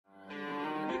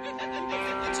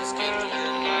Just get through the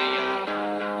night, yeah.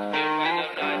 Feel kind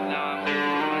of nice now, I'm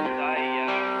losing my sight,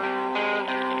 yeah.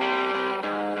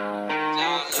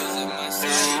 Now I'm losing my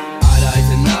sight. I die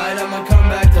tonight, I'ma come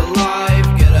back to life.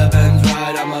 Get up and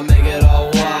ride, I'ma make it all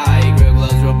white. Grip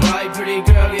gloves real bright, pretty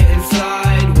girl get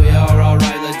inside. We are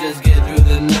alright, let's just get through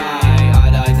the night.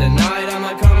 I die tonight,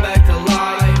 I'ma come back to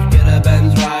life. Get up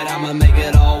and ride, I'ma make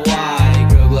it all white.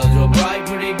 Grip gloves real bright,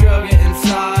 pretty girl get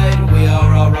inside. We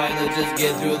are alright, let's just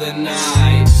get through the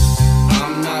night.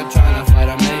 I'm not trying to fight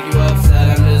or make you upset.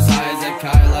 I'm just high as a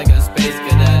kite like a space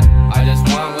cadet. I just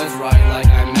want what's right like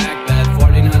I'm Macbeth.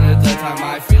 1400 the time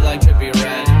I feel like Trippie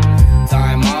Redd.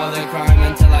 Time all the crime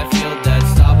until I feel dead.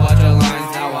 Stop watching lines,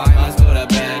 now I must go to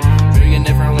bed. Drinking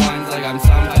different wines like I'm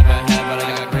some type of head. But I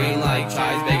got green like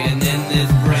chives bacon in this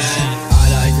bread. I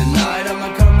die tonight,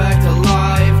 I'ma come back to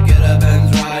life. Get up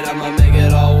and ride, I'ma make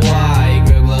it all white.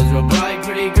 Grip gloves real bright,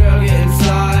 pretty girl get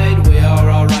inside. We are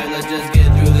alright, let's just get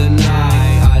through the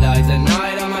night. I die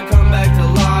tonight, I'ma come back to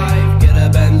life. Get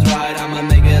up and ride, I'ma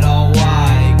make it all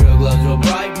white. Grip gloves real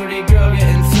bright, pretty girl get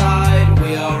inside.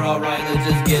 We are alright, let's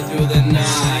just get through the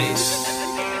night.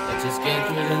 Let's just get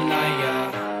through the night,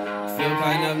 yeah. Feel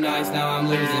kind of nice, now I'm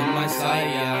losing my sight,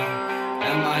 yeah.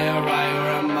 Am I alright or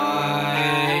am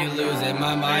I losing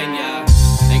my mind, yeah?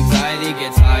 Anxiety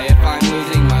gets high if I'm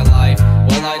losing my life.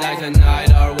 Will I die tonight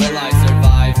or will I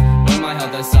survive? When my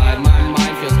health aside, my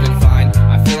mind feels confined.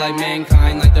 I feel like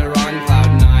mankind, like they're on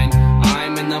cloud 9.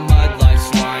 I'm in the mud like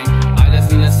swine. I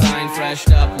just need a sign,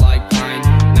 freshed up like pine.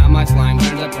 Now my slime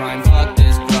turns to prime, fuck